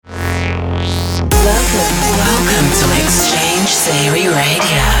Welcome to Exchange Theory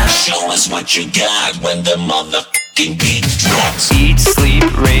Radio. Show us what you got when the motherfucking beat drops. Eat, sleep,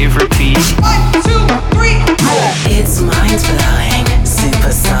 rave, repeat. 1, 2, 3, 4. It's mind-blowing,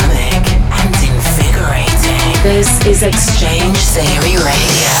 supersonic, and invigorating. This is Exchange Theory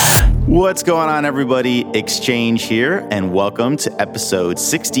Radio. What's going on, everybody? Exchange here, and welcome to episode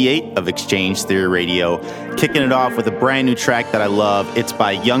 68 of Exchange Theory Radio. Kicking it off with a brand new track that I love. It's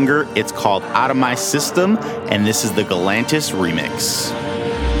by Youngr. It's called Out of My System, and this is the Galantis remix.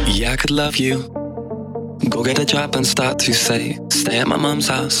 Yeah, I could love you. Go get a job and start to say, stay at my mum's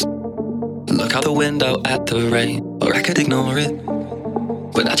house. Look out the window at the rain, or I could ignore it.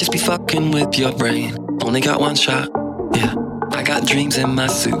 But I'd just be fucking with your brain. Only got one shot, yeah. I got dreams in my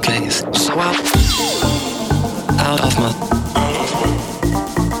suitcase, so out of my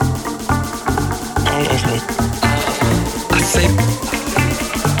I say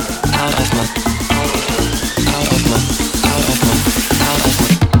out of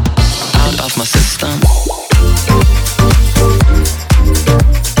my system.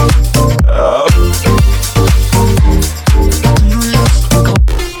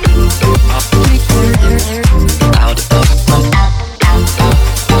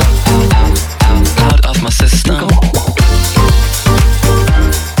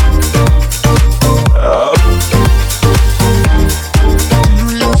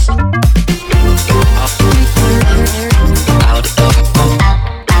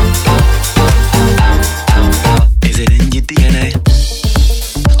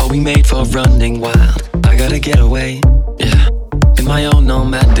 Running wild, I gotta get away, yeah. In my own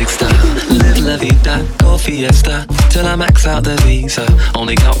nomadic style, live la vida, go fiesta, till I max out the visa.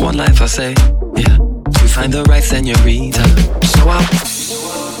 Only got one life, I say, yeah. To find the right señorita. So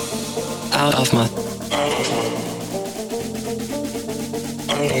out of my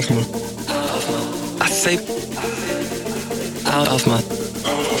I say out of my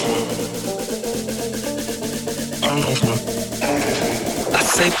I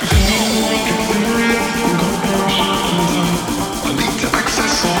say I need to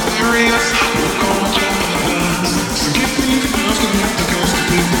access all areas. So give me the girls to make the girls to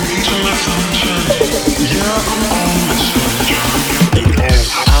make the beach on my sunshine. Yeah, I'm on this journey.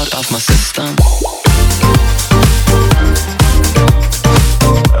 Out of my system.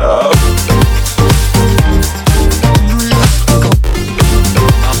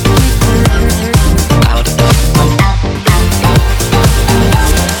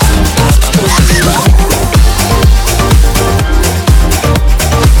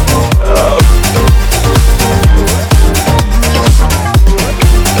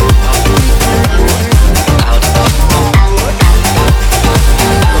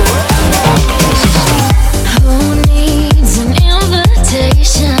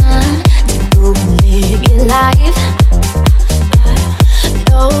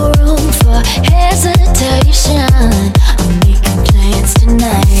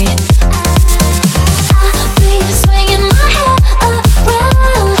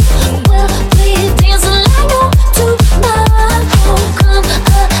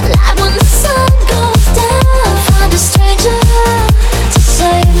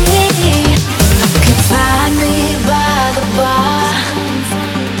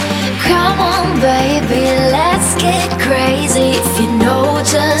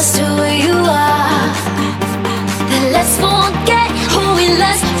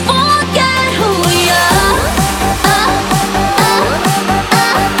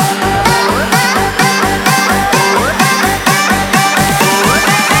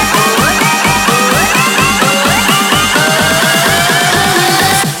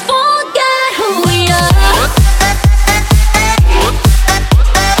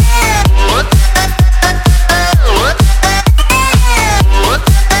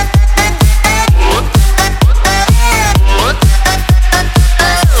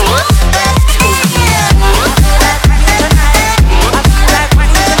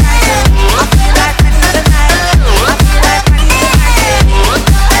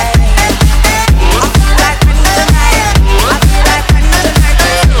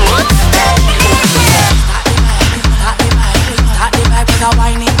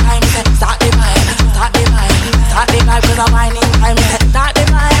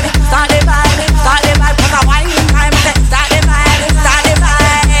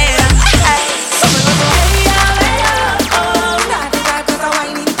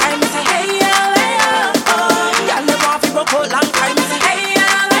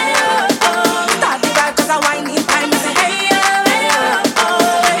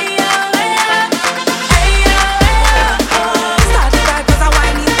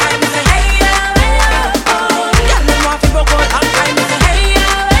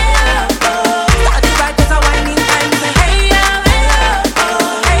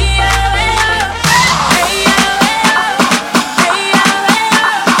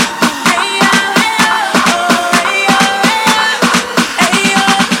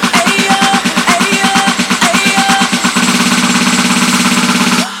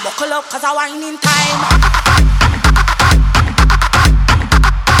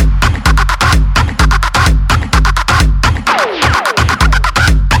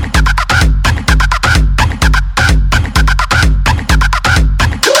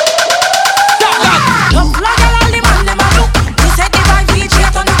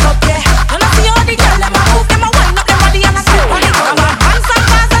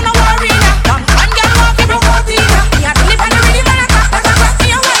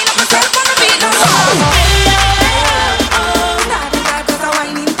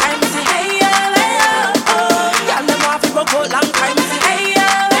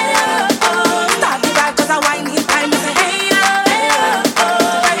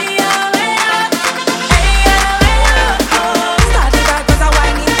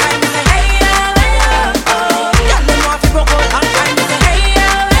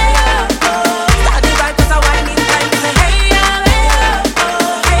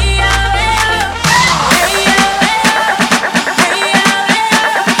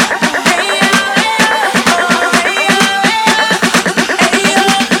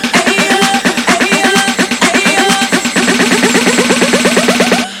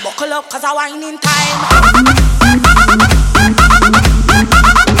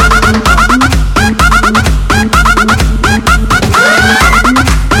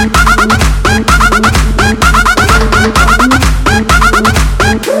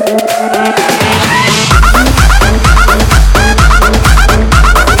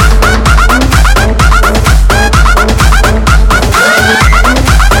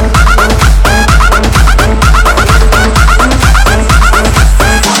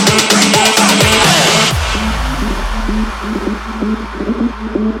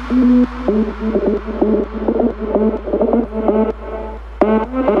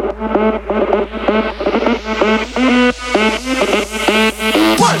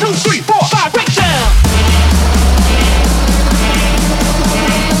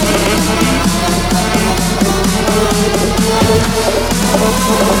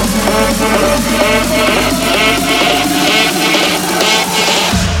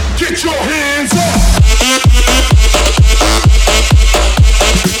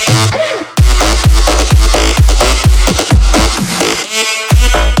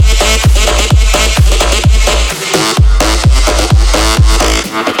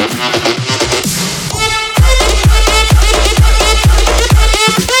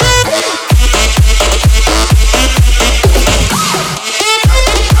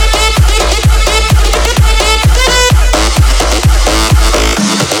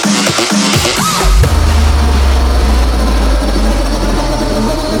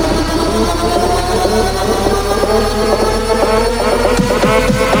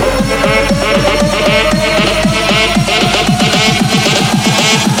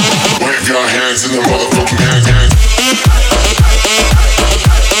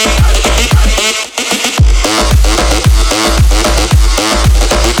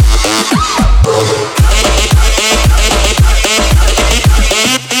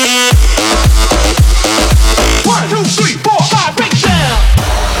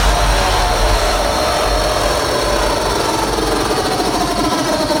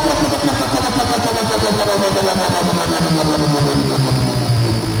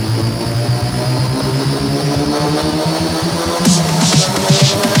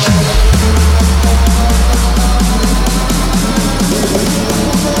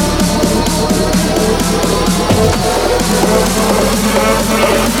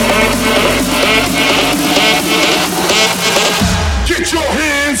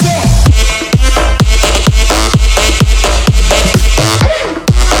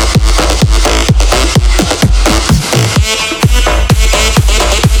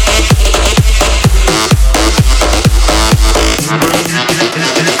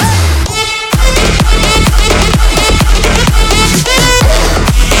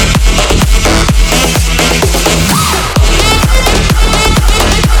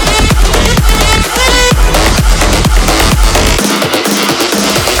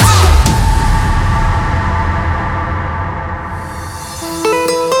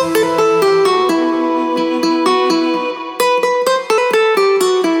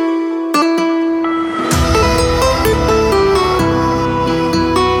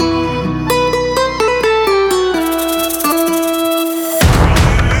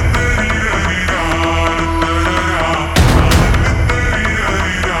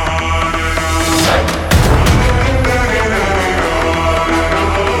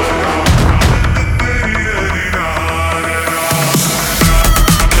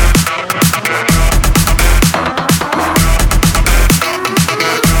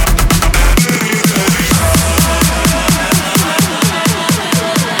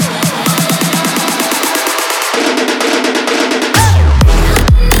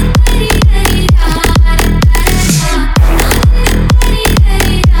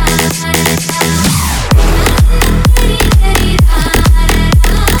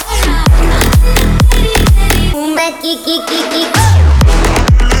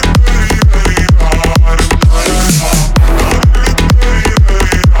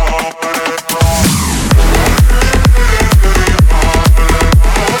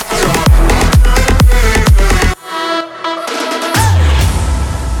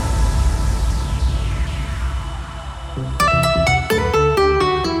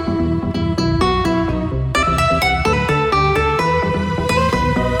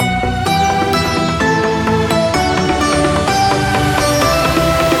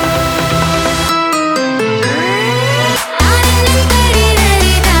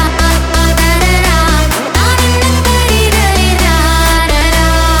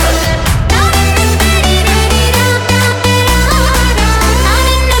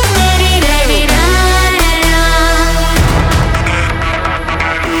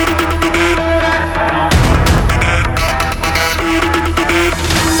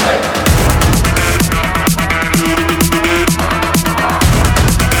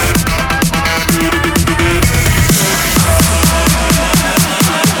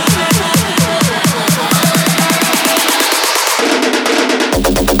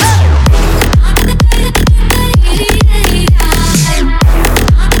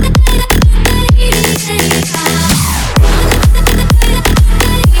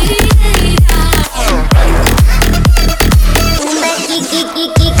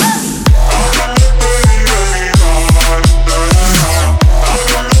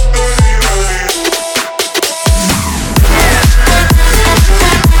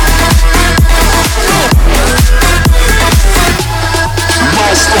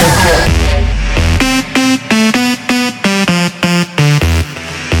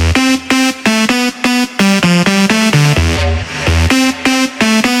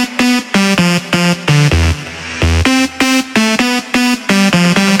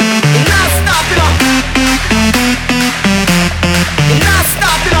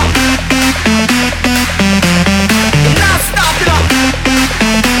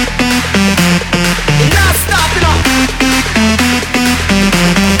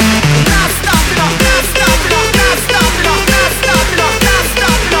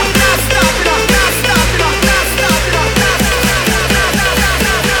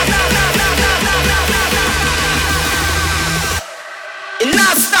 It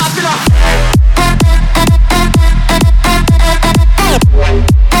not stopping up.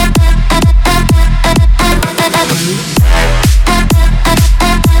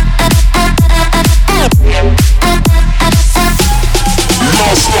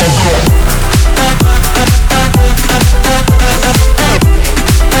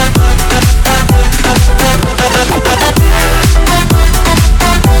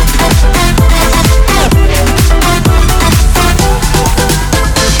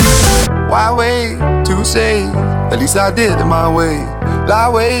 Why wait to say? At least I did it my way. Lie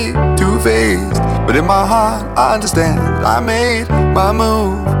way too faced, but in my heart I understand. I made my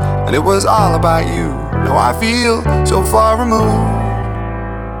move, and it was all about you. Now I feel so far removed.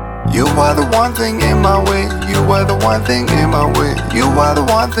 You are the one thing in my way. You are the one thing in my way. You are the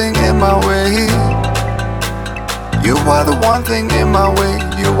one thing in my way. You are the one thing in my way.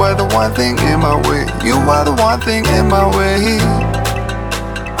 You are the one thing in my way. You are the one thing in my way.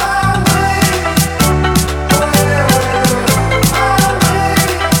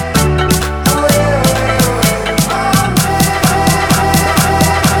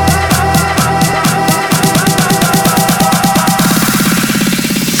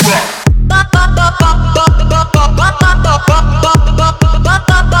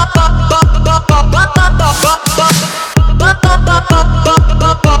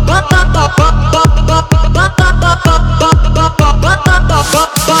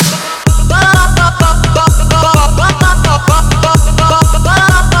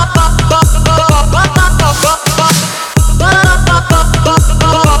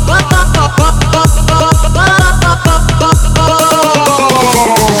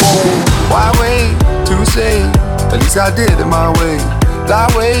 I did it my way, lie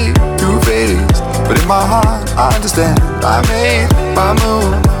way too faced, but in my heart I understand. I made my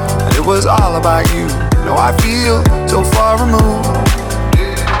move, and it was all about you. Now I feel so far removed.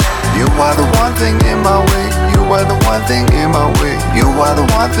 You are the one thing in my way. You are the one thing in my way. You are the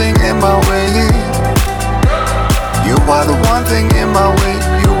one thing in my way. You are the one thing in my way.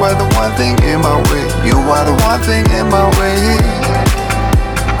 You are the one thing in my way. You are the one thing in my way.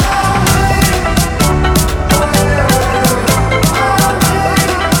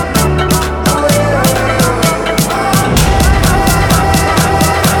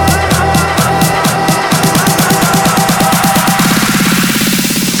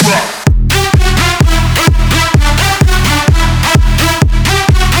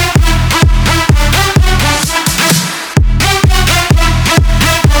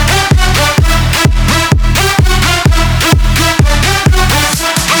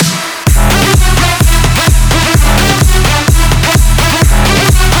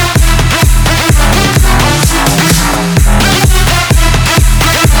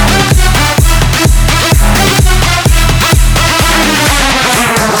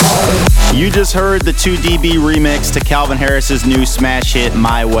 You just heard the 2DB remix to Calvin Harris's new smash hit,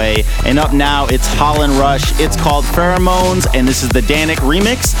 My Way. And up now, it's Holland Rush. It's called Pheromones, and this is the Danik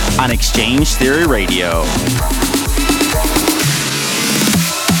remix on Exchange Theory Radio.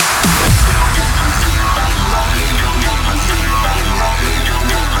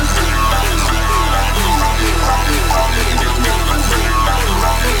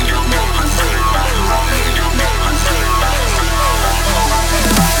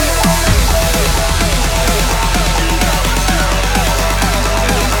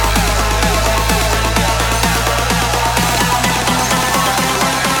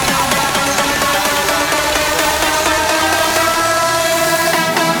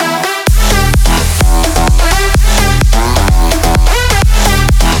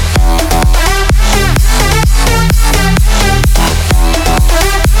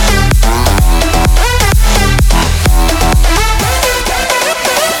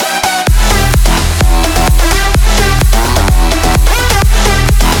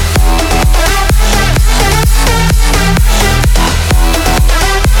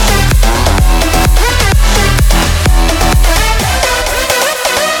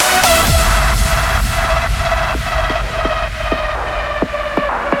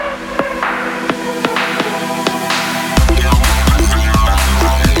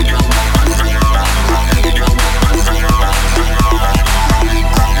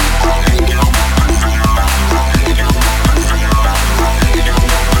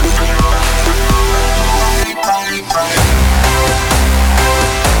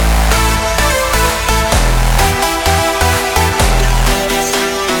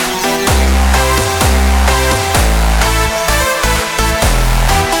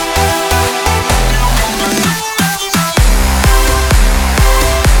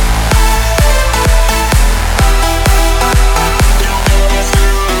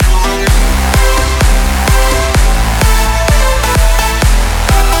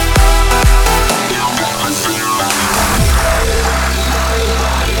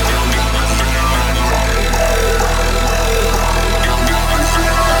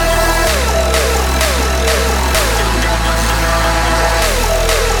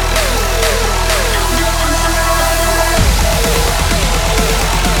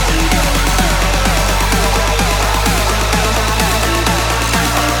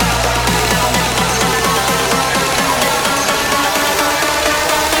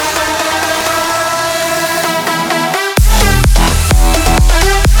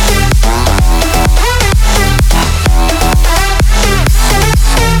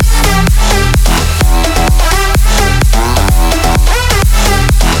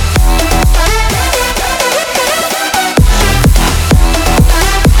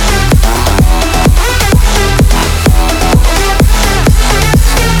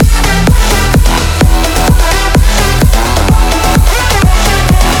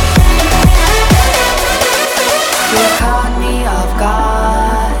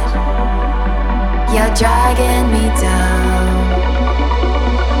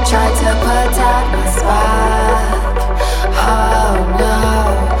 tried to put out my spark. Oh no,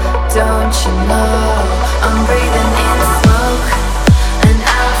 don't you know I'm breathing in smoke and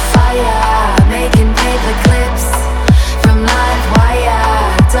out fire, making paper clips from live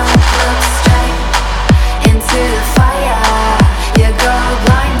wire. Don't look straight into the fire. You go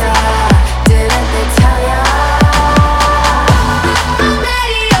blinder, didn't they tell ya? I'm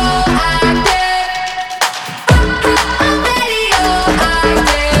radioactive. I'm radioactive. I'm radioactive.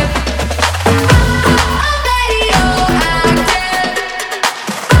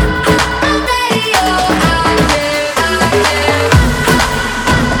 I'm radioactive.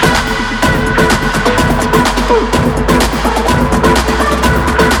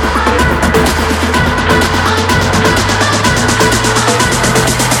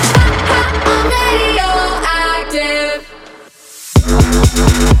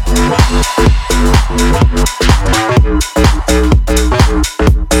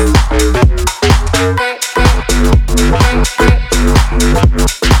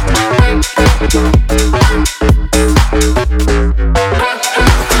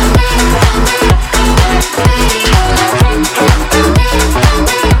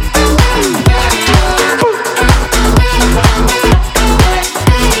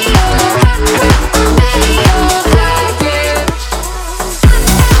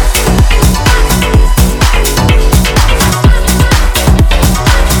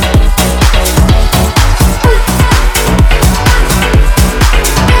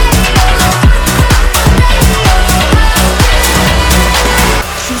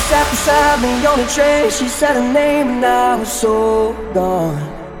 She said her name and I was so gone.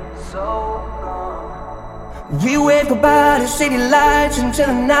 We waved goodbye to city lights until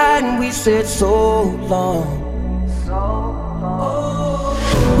the night, and we said so long.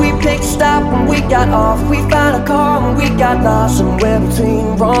 We picked a stop when we got off. We found a car when we got lost, somewhere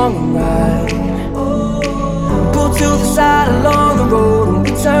between wrong and right. Pulled to the side along the road, and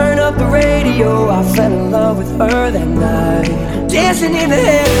we turned up the radio. I fell in love with her that night. Dancing in the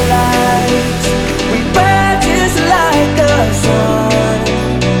headlights, we burn just like the sun.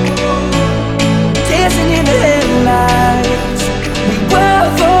 Dancing in the headlights, we were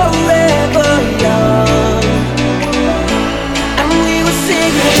forever young. And we were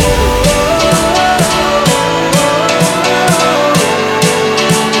singing,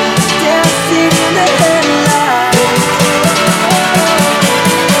 dancing in the headlights.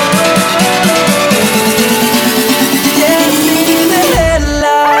 Dancing in the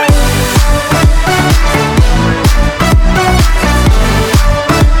headlights.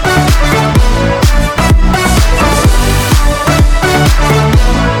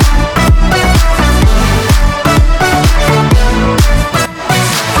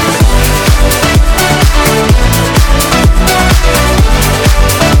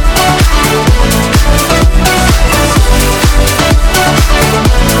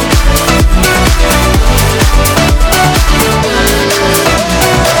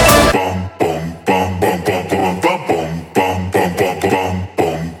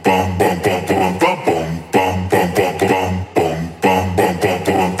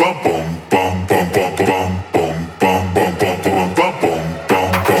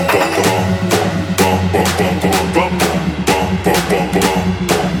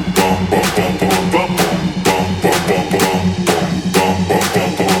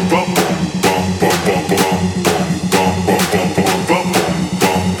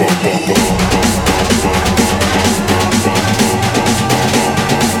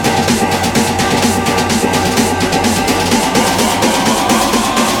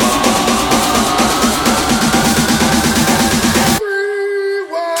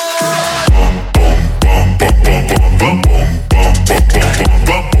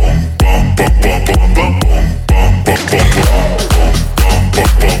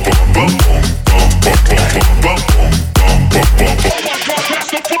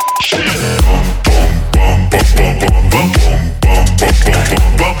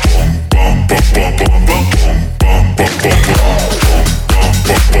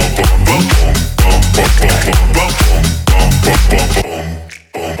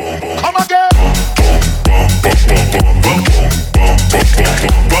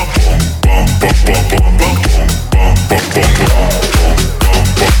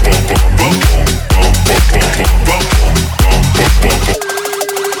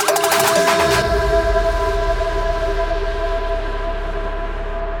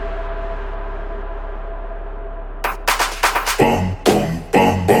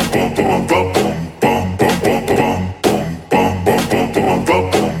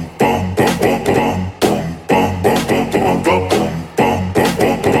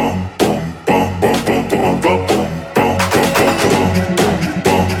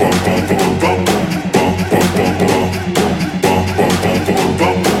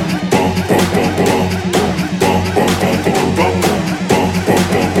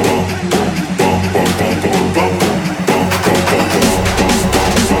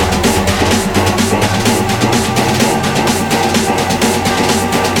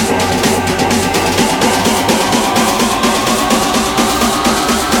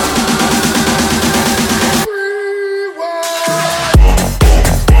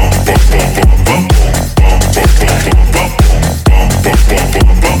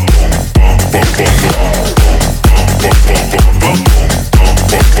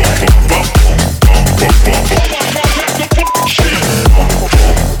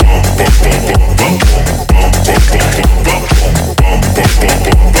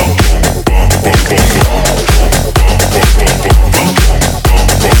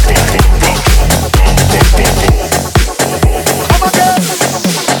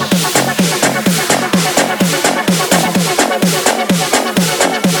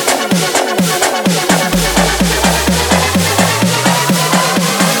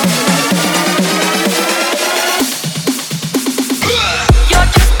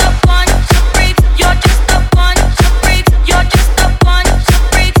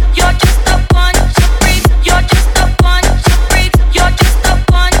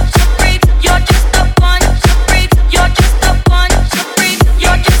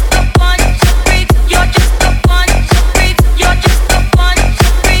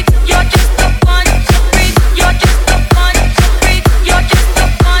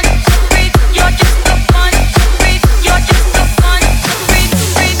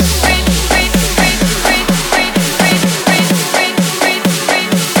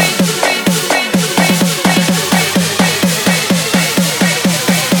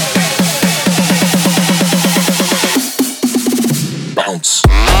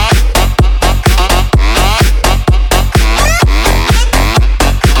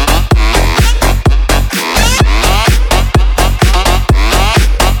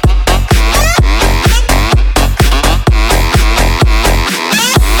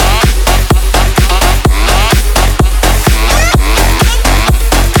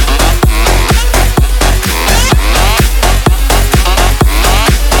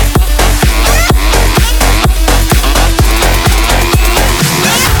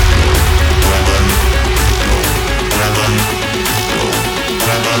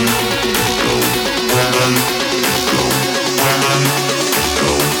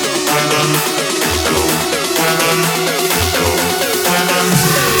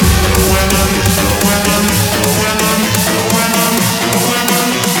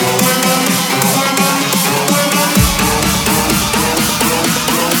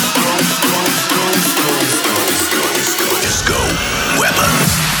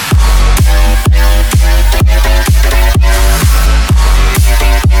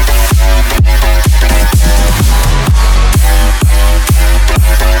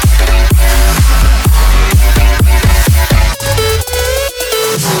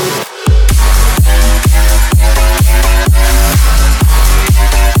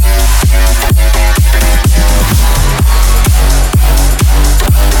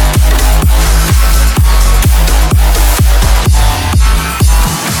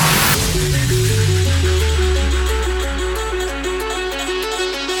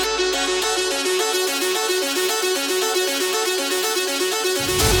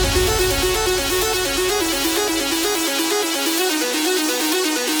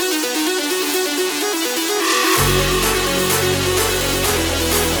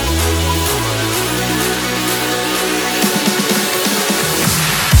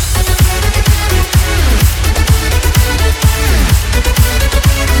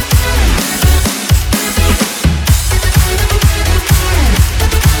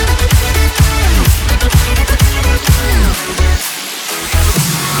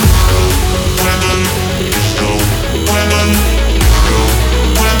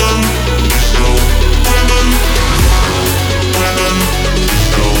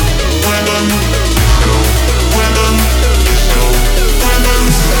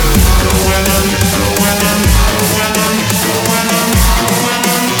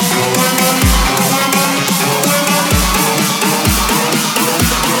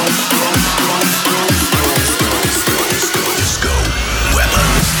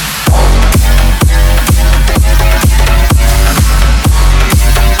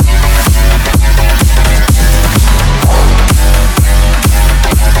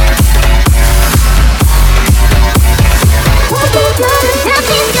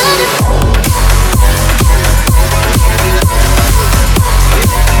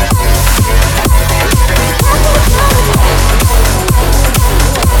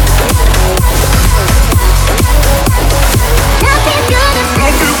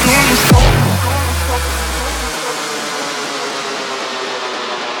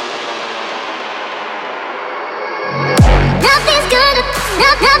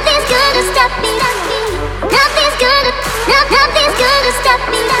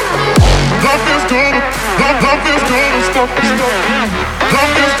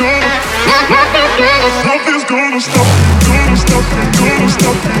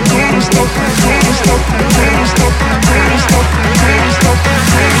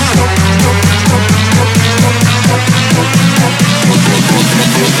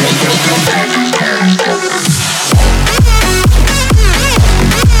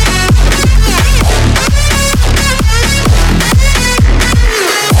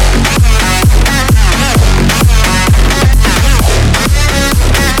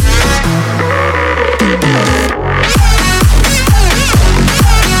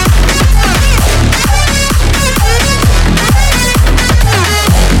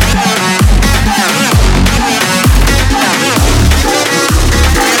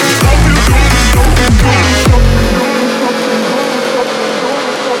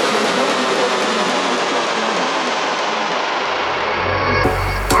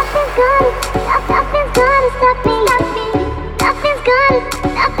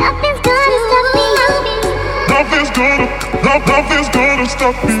 Nothing's gonna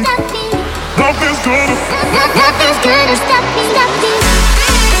stop me. Nothing's gonna stop me.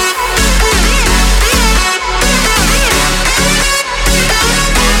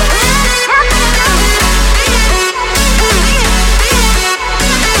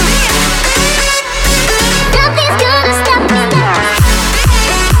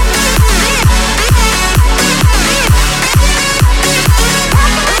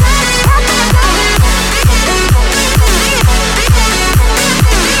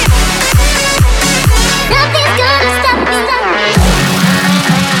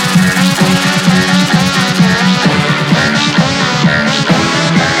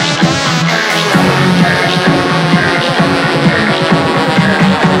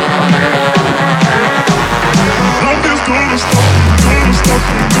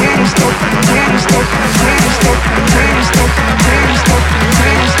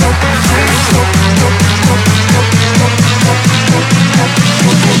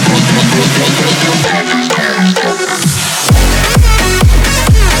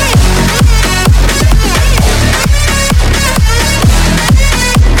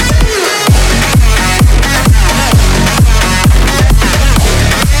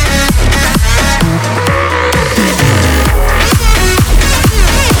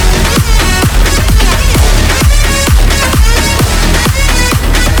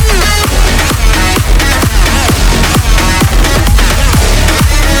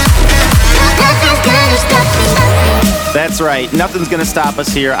 That's right. Nothing's going to stop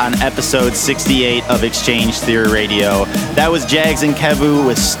us here on episode 68 of Exchange Theory Radio. That was Jags and Kevu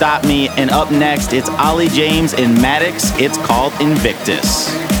with Stop Me. And up next, it's Ollie James and Maddox. It's called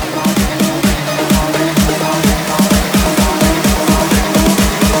Invictus.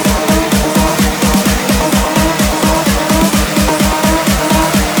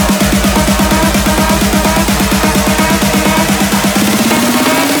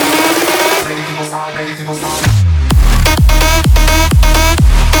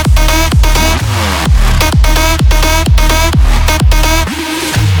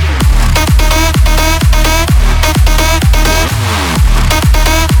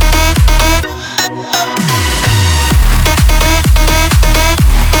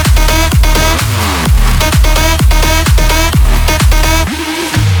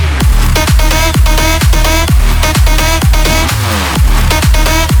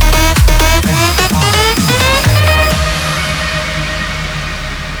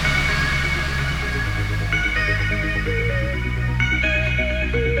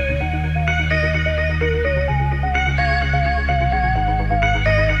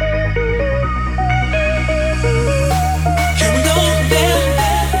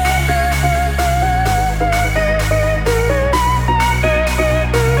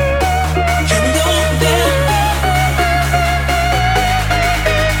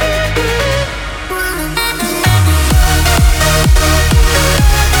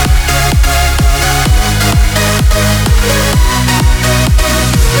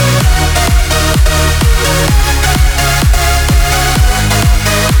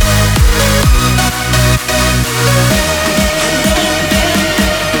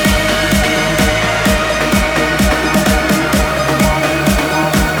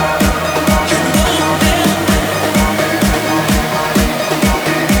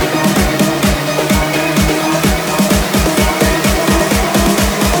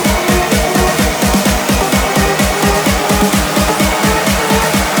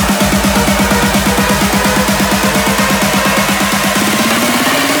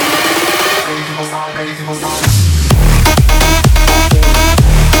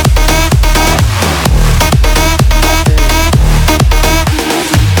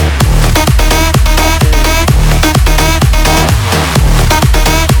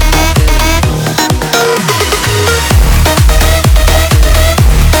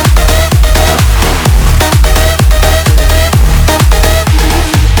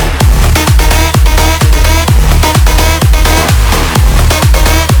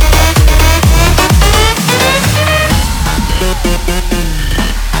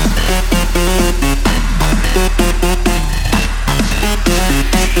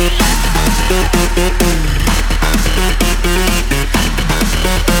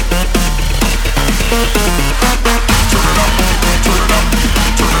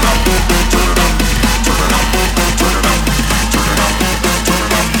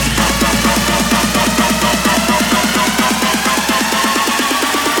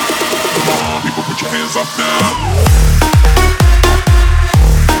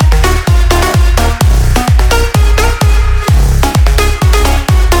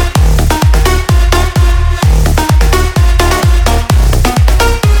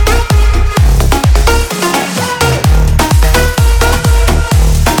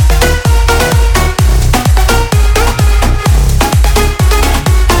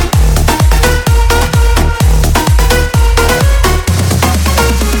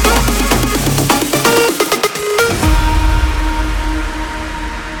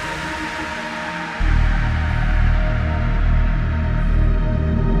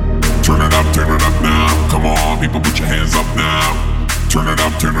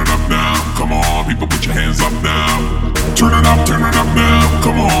 turn it up now. Come on, people, put your hands up now. Turn it up now.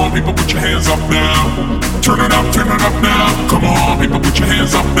 Come on, people, put your hands up now. Turn it up now. Come on, people, put your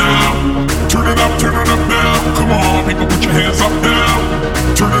hands up now. Turn it up now. Come on, people, put your hands up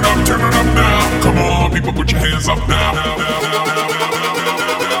now. Turn it up now. Come on, people, put your hands up now.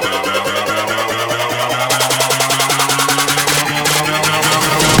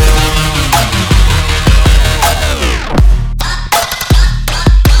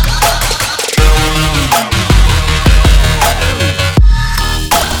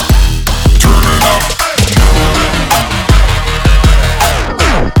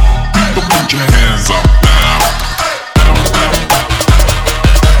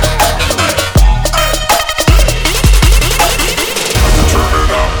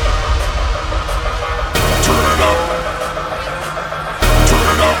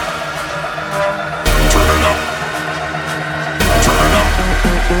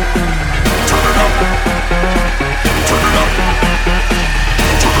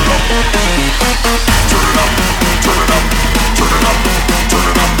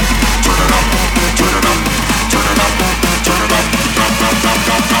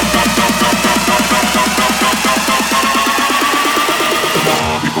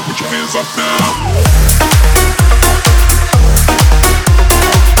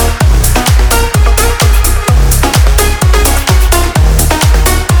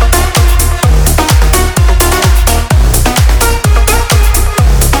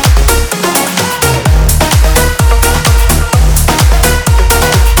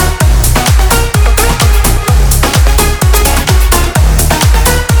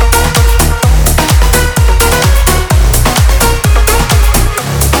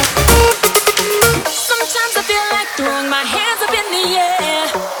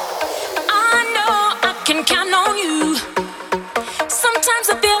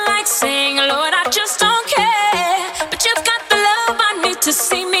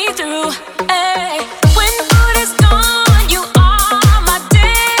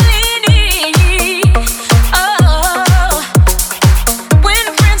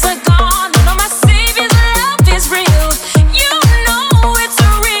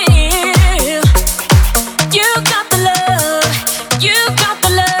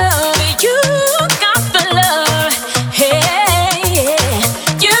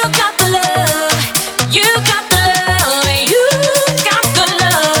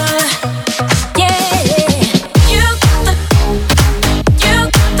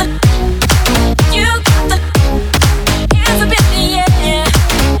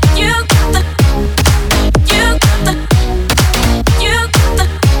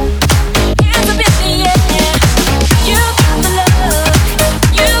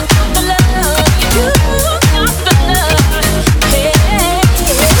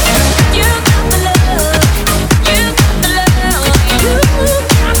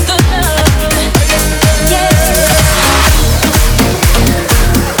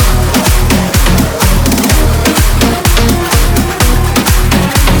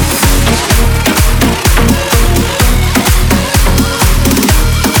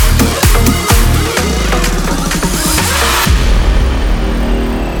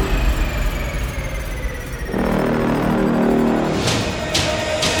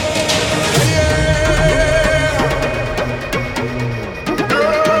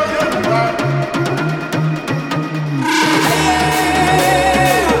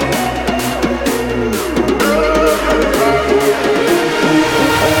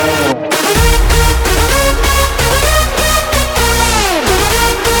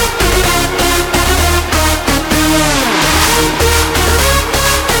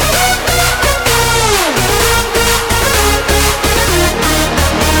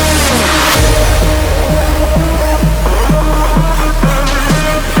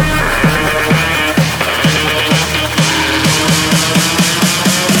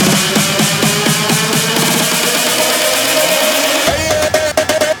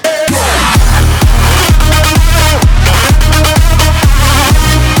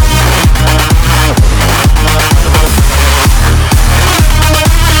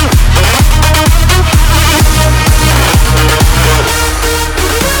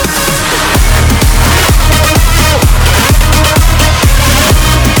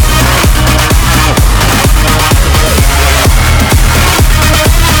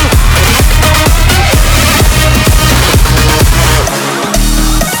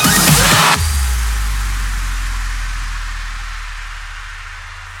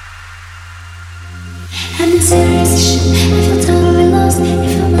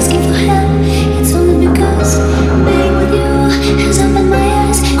 It's only because being with you has opened my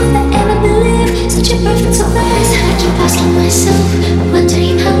eyes. picture perfect so nice. I keep asking myself,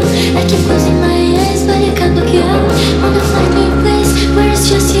 wondering how. I keep closing my eyes, but I can't look you out. Wanna fly to a place where it's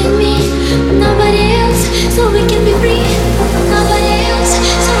just you and me, nobody else, so we can be free. Nobody else,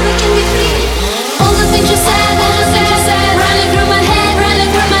 so we can be free. All the things you said, running through my head, running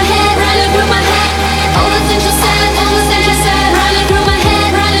through my head, running through my head. All the things you said, running through my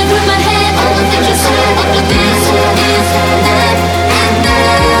head, running through my head. All the things you said, all the things, that, and that.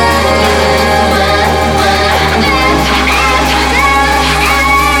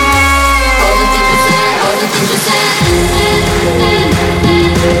 All the things you said, all the things you said.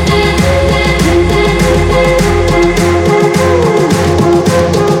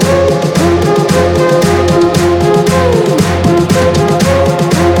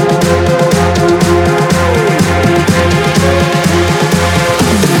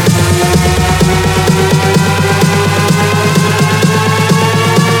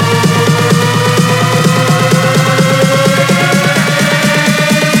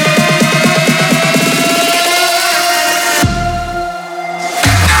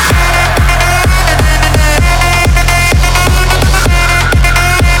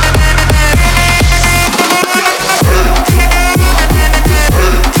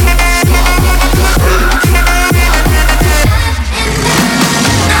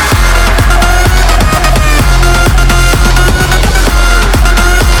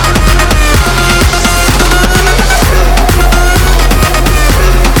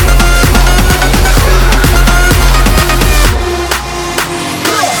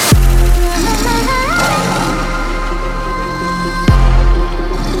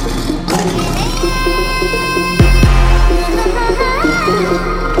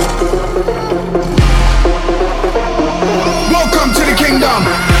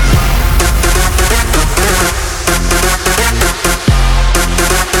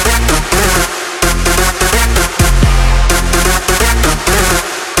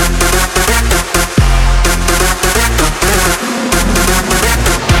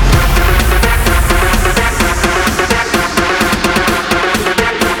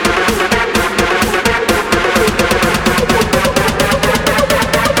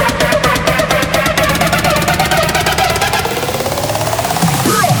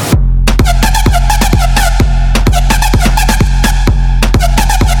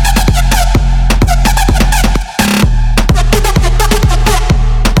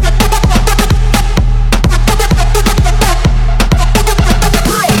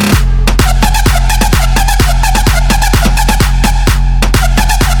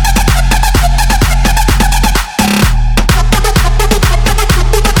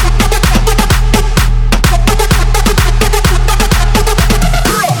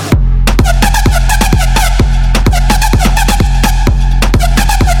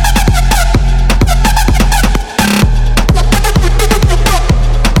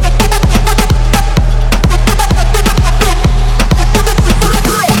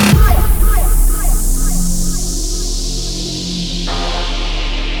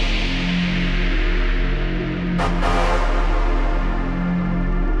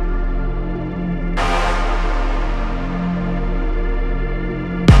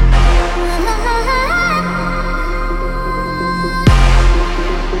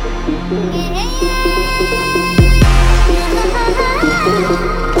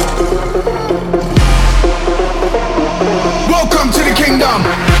 Welcome to the kingdom.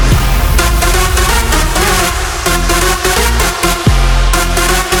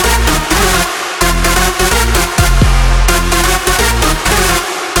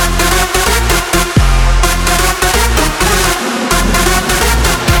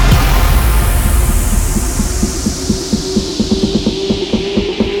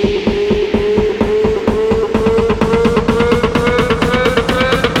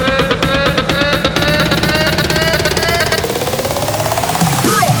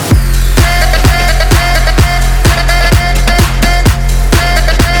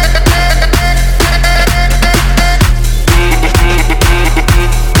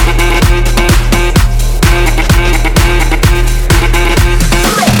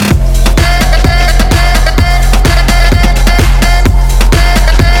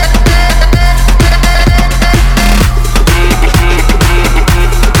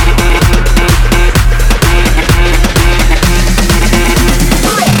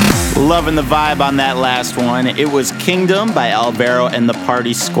 Loving the vibe on that last one. It was Kingdom by Alvaro and the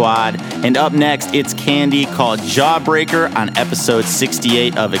Party Squad. And up next, it's Candy called Jawbreaker on episode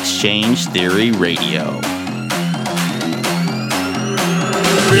 68 of Exchange Theory Radio.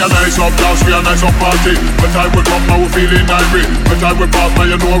 We a nice up dance, we a nice up party. When time we come, now we feeling angry. When time we pass, now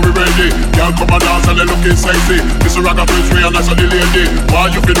you know we ready. Y'all come and dance and they looking sexy. This a ragga twins, we a nice on the lady. Why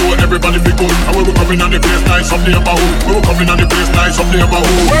you feel know everybody feel good? And when we coming on the place, nice up neighborhood. When we coming on the place, nice up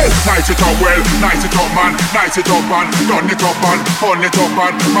neighborhood. Well, nice it up, nice it up, man. Nice it up, man. Done it up, man. Turn it up,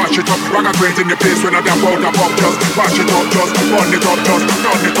 man. Mash it up. Ragga twins in the place when I be about to pop. Just mash it up, just turn it up, just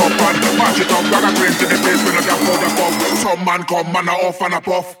turn it up, man. Mash it up. Ragga twins in the place when I be about to pop. Some man come, man, a off and a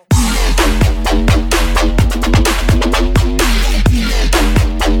puff.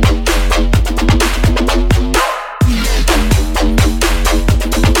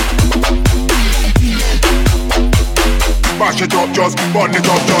 Mash it up, just burn it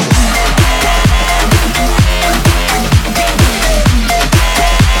up, just.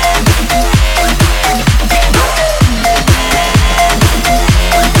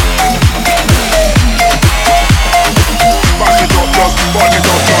 Mash it up, just burn it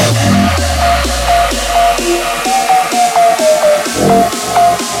up, just.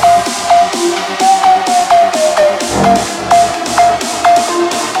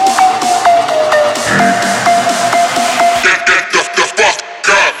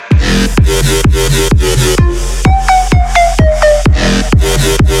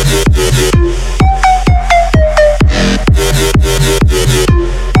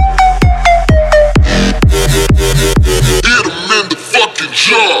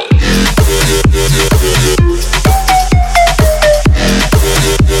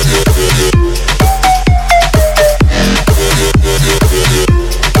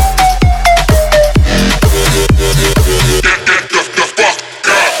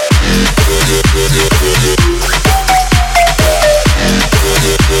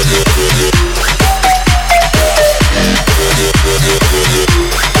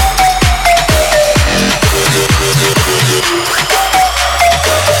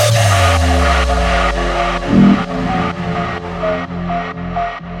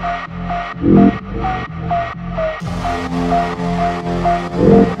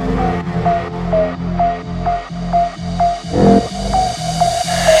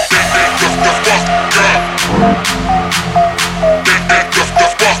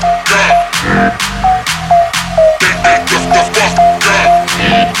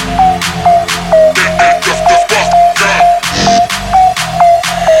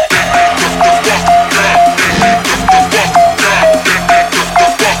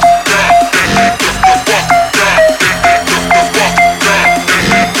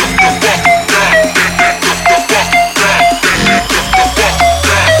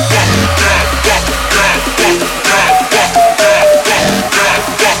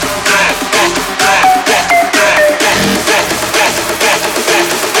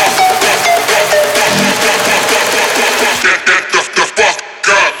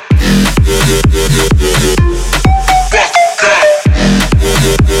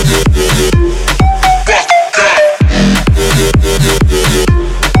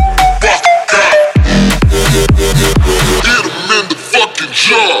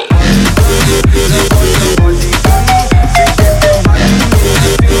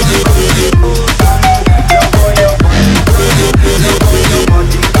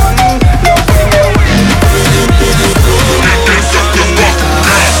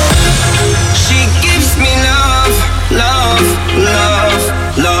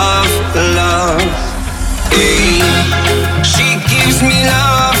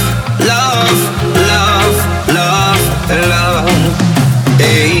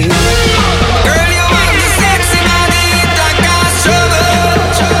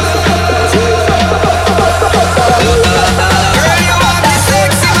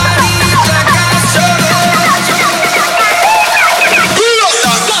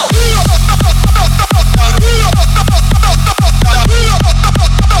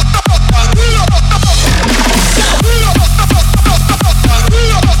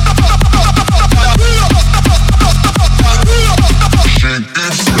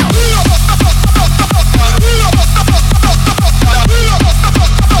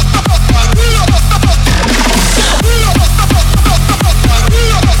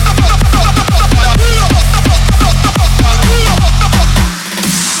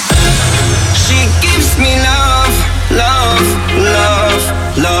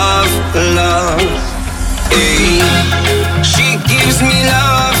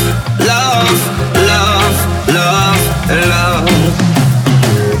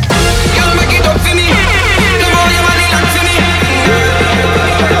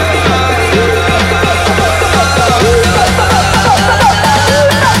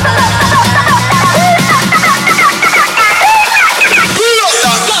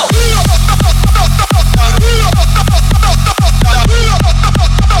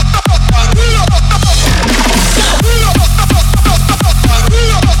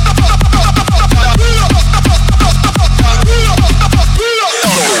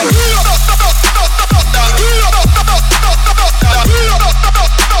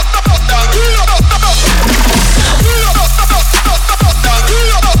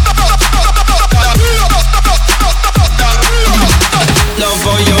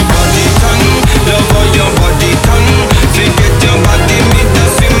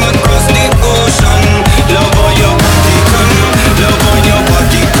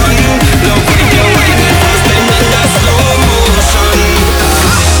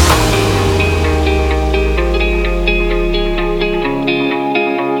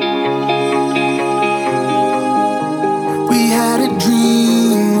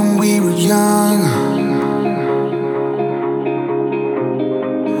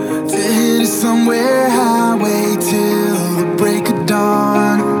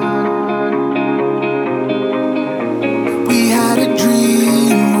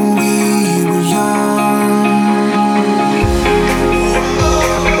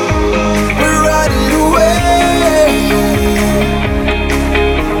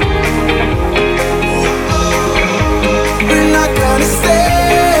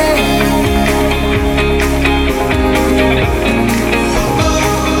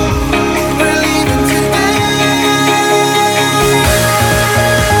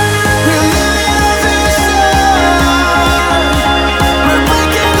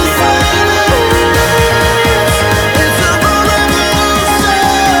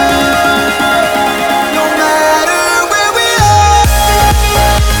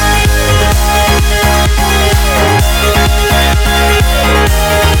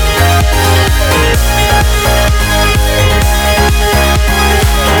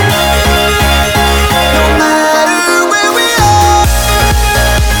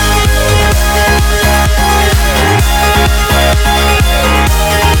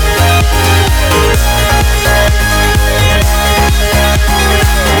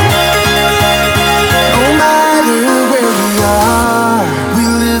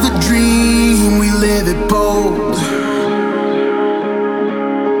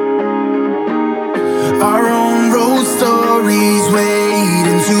 stories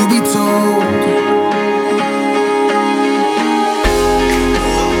waiting to be told.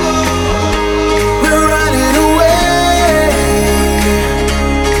 We're running away.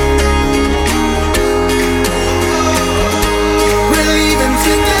 We're leaving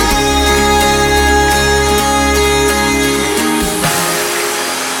today.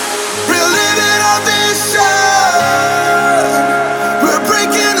 We're living on this shore. We're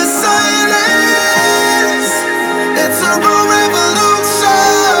breaking the silence. It's a raw revolution.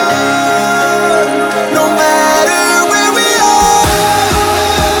 No matter where we are.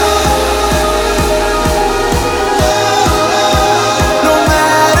 No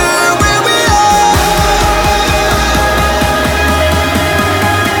matter where we are.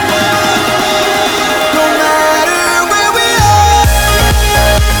 No matter where we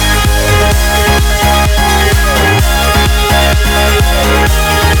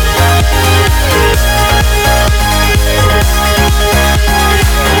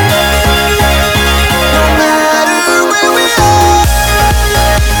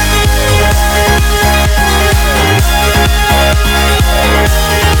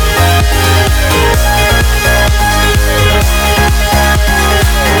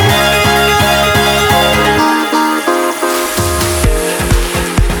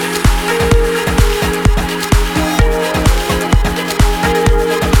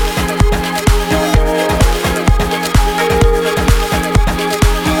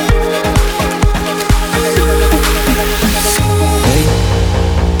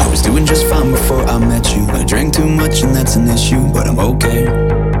I was doing just fine before I met you. I drank too much and that's an issue, but I'm okay.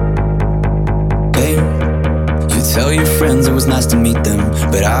 Hey, you tell your friends it was nice to meet them,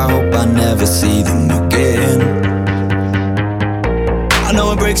 but I hope I never see them again. I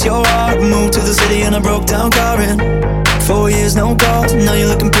know it breaks your heart. Moved to the city in a broke down car and 4 years no calls. Now you're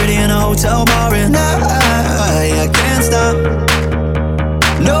looking pretty in a hotel bar and I can't stop.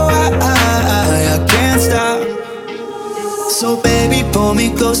 No, I can't stop. So baby, pull me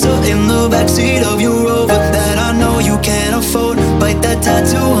closer in the backseat of your Rover that I know you can't afford. Bite that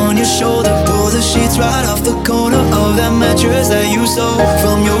tattoo on your shoulder. Pull the sheets right off the corner of that mattress that you stole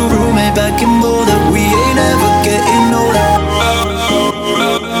from your roommate back in Boulder. We ain't ever getting older.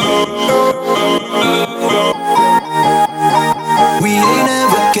 We ain't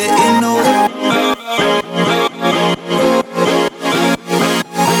ever getting older.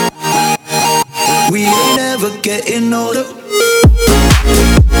 We ain't ever getting older.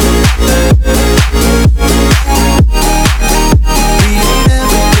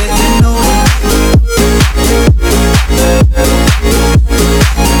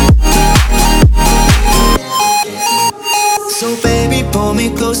 So baby, pull me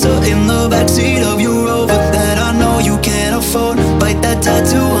closer in the backseat of your Rover that I know you can't afford. Bite that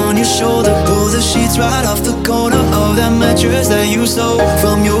tattoo on your shoulder. Pull the sheets right off the corner of that mattress that you stole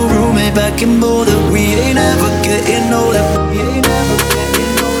from your roommate back in Boulder. We ain't ever getting older. We ain't ever getting older.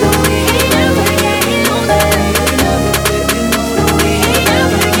 We ain't ever getting older. We ain't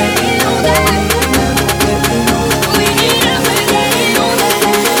ever getting older. We ain't ever getting older.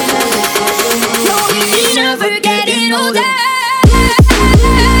 No, we ain't ever getting older. Never getting older.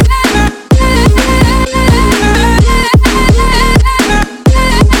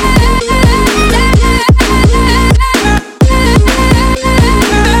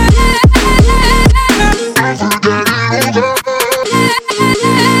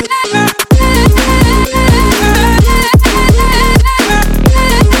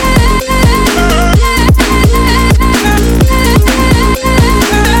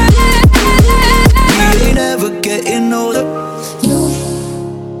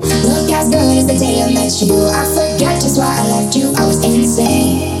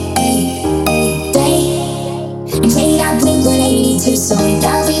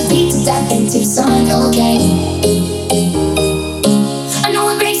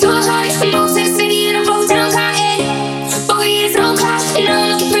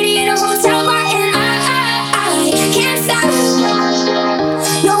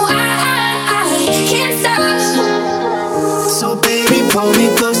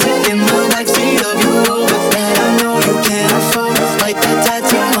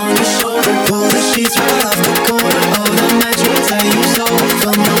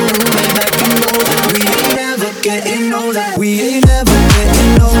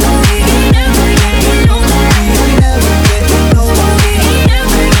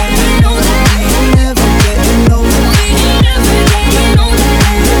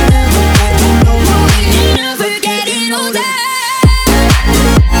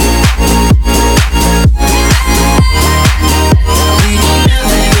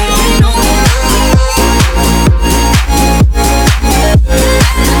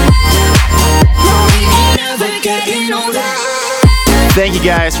 Thank you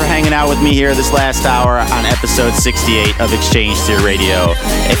guys for hanging out with me here this last hour on episode 68 of Exchange Theory Radio.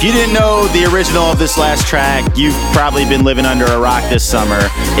 If you didn't know the original of this last track, you've probably been living under a rock this summer.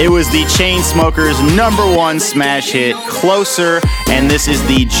 It was the Chainsmokers' #1 smash hit, Closer, and this is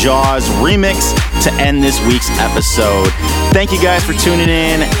the Jaws remix to end this week's episode. Thank you guys for tuning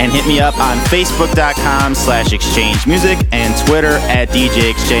in, and hit me up on Facebook.com/Exchange Music and Twitter @DJ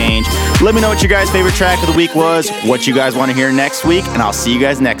Exchange. Let me know what your guys' favorite track of the week was, what you guys want to hear next week, and I'll see you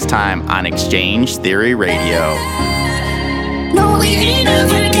guys next time on Exchange Theory Radio. No, we ain't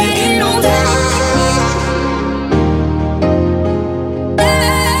never